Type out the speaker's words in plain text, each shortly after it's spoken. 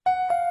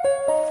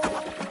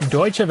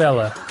Deutsche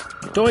Welle.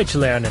 Deutsch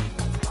lernen.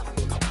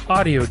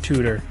 Audio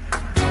tutor.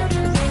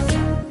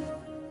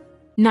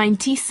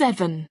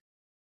 97.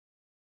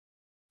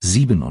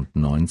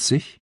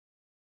 97.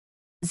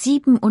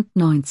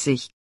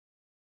 97.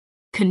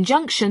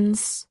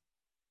 Conjunctions.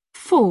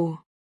 4.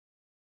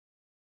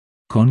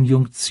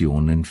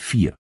 Konjunktionen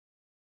 4.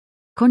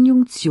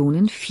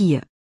 Konjunktionen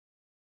 4.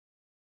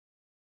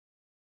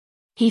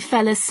 He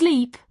fell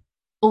asleep,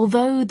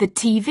 although the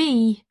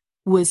TV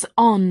was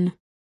on.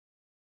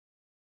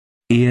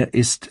 Er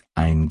ist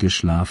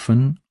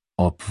eingeschlafen,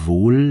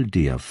 obwohl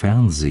der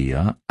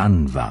Fernseher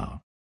an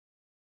war.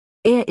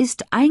 Er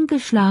ist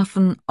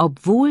eingeschlafen,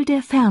 obwohl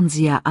der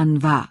Fernseher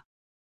an war.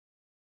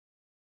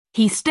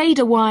 He stayed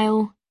a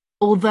while,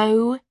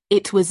 although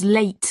it was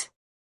late.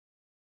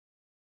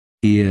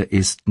 Er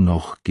ist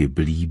noch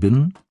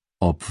geblieben,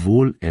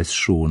 obwohl es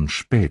schon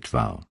spät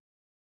war.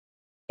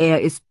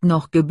 Er ist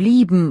noch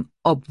geblieben,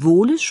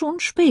 obwohl es schon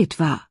spät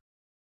war.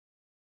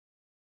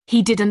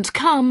 He didn't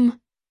come,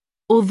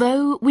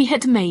 although we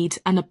had made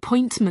an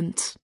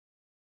appointment.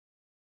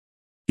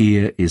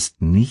 Er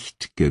ist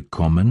nicht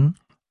gekommen,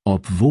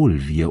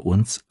 obwohl wir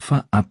uns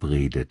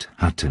verabredet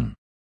hatten.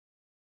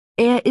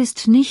 Er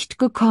ist nicht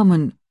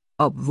gekommen,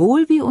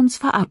 obwohl wir uns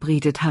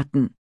verabredet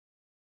hatten.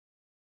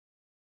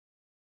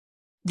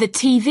 The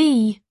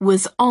TV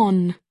was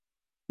on.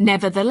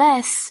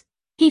 Nevertheless,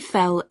 he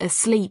fell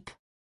asleep.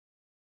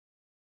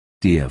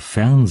 Der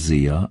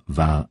Fernseher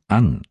war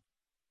an,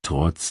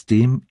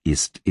 trotzdem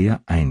ist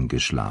er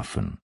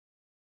eingeschlafen.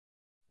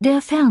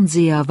 Der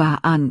Fernseher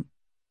war an.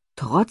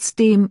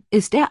 Trotzdem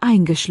ist er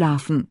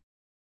eingeschlafen.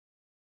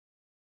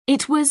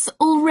 It was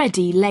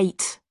already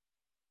late.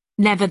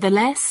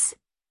 Nevertheless,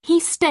 he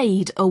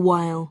stayed a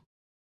while.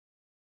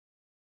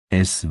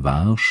 Es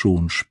war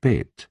schon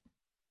spät,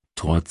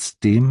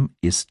 trotzdem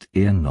ist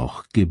er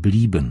noch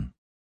geblieben.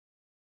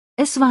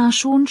 Es war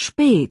schon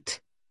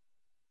spät.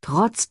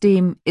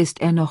 Trotzdem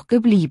ist er noch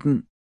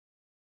geblieben.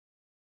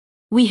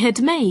 We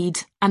had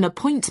made an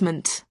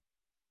appointment.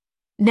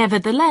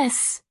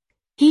 Nevertheless,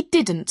 he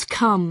didn't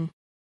come.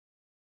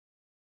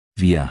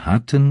 Wir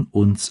hatten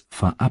uns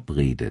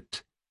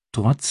verabredet,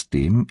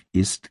 trotzdem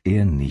ist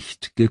er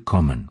nicht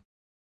gekommen.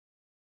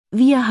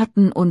 Wir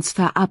hatten uns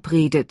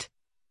verabredet.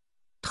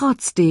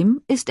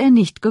 Trotzdem ist er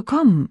nicht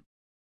gekommen.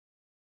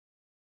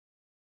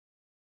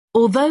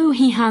 Although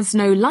he has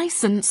no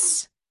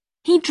license,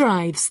 he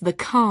drives the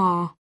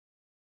car.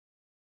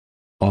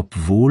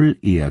 Obwohl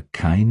er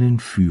keinen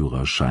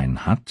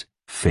Führerschein hat,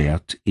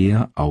 fährt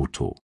er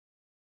Auto.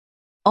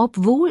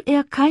 Obwohl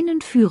er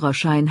keinen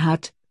Führerschein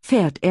hat,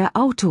 fährt er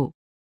Auto.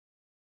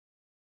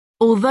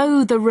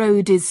 Although the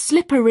road is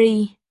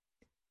slippery,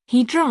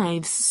 he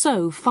drives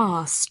so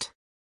fast.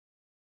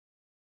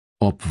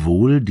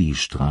 Obwohl die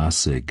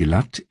Straße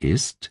glatt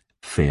ist,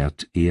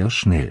 fährt er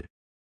schnell.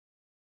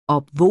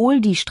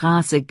 Obwohl die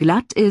Straße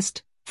glatt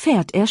ist,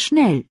 fährt er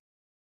schnell.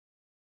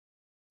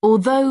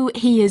 Although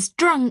he is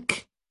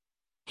drunk,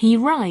 he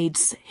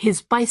rides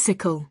his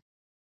bicycle.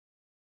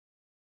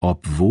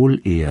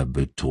 Obwohl er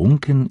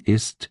betrunken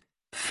ist,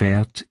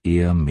 fährt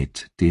er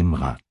mit dem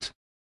Rad.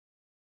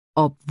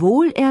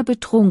 Obwohl er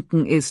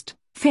betrunken ist,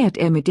 fährt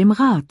er mit dem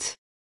Rad.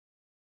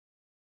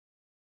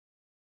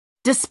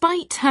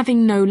 Despite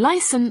having no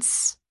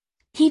license,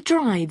 he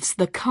drives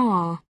the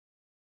car.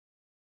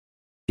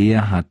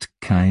 Er hat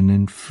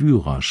keinen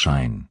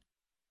Führerschein.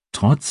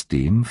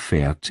 Trotzdem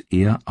fährt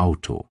er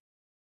Auto.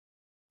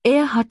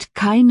 Er hat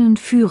keinen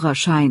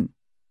Führerschein.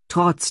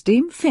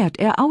 Trotzdem fährt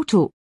er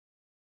Auto.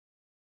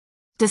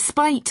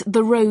 Despite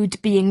the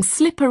road being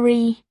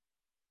slippery,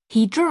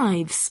 he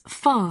drives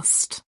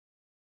fast.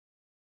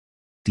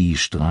 Die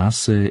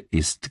Straße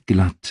ist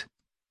glatt.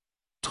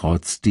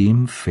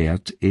 Trotzdem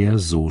fährt er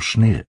so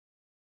schnell.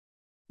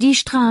 Die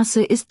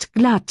Straße ist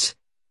glatt.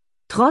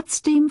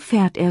 Trotzdem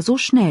fährt er so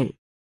schnell.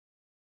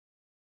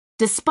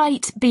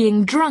 Despite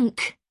being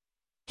drunk,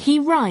 he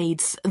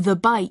rides the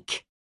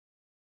bike.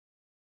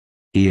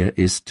 Er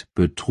ist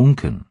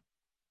betrunken.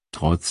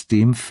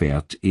 Trotzdem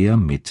fährt er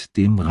mit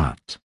dem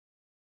Rad.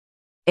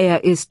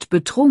 Er ist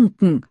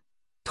betrunken.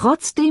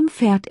 Trotzdem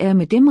fährt er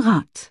mit dem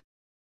Rad.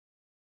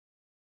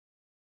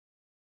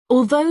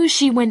 Although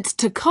she went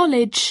to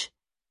college,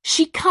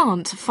 she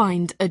can't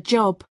find a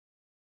job.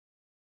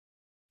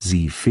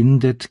 Sie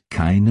findet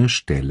keine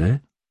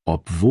Stelle,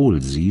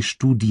 obwohl sie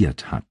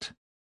studiert hat.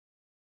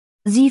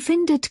 Sie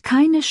findet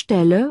keine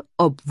Stelle,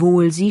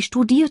 obwohl sie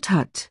studiert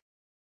hat.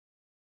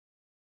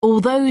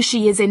 Although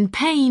she is in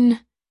pain,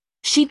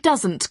 she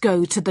doesn't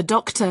go to the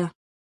doctor.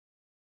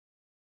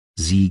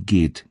 Sie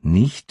geht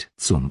nicht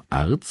zum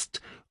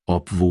Arzt,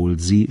 obwohl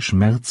sie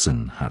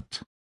Schmerzen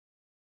hat.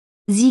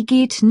 Sie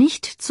geht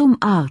nicht zum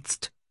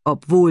Arzt,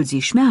 obwohl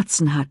sie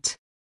Schmerzen hat.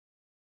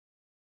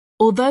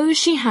 Although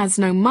she has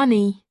no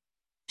money,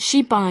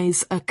 she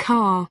buys a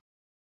car.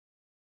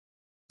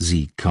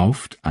 Sie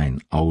kauft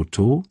ein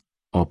Auto,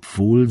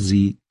 obwohl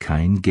sie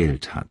kein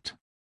Geld hat.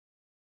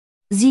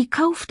 Sie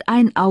kauft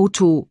ein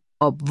Auto,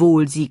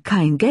 obwohl sie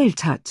kein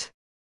Geld hat.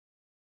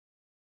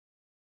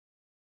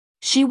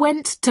 She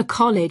went to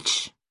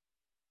college.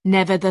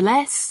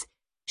 Nevertheless,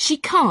 she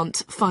can't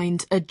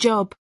find a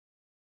job.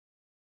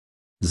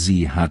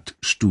 Sie hat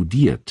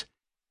studiert.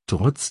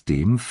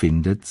 Trotzdem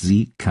findet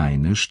sie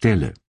keine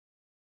Stelle.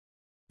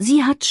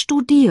 Sie hat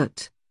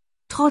studiert.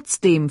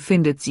 Trotzdem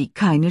findet sie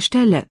keine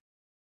Stelle.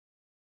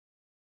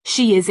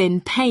 She is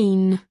in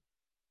pain.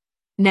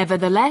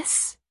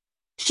 Nevertheless,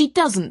 she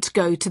doesn't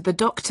go to the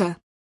doctor.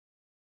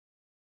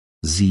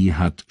 Sie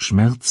hat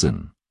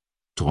Schmerzen.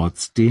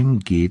 Trotzdem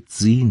geht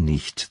sie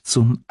nicht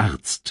zum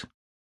Arzt.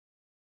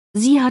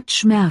 Sie hat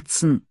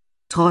Schmerzen.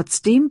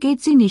 Trotzdem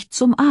geht sie nicht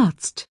zum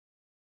Arzt.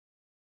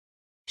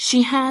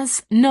 She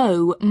has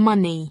no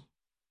money.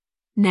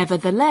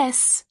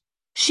 Nevertheless,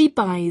 she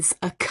buys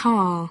a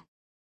car.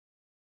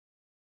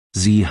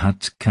 Sie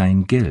hat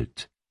kein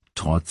Geld.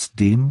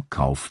 Trotzdem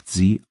kauft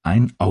sie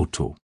ein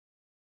Auto.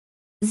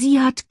 Sie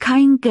hat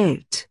kein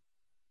Geld.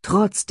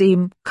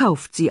 Trotzdem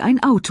kauft sie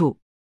ein Auto.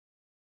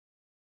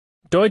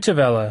 Deutsche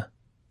Welle.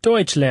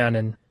 Deutsch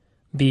lernen.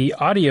 The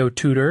audio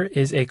tutor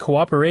is a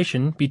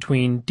cooperation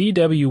between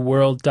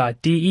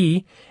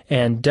dwworld.de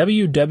and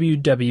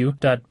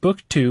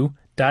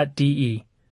www.book2.de.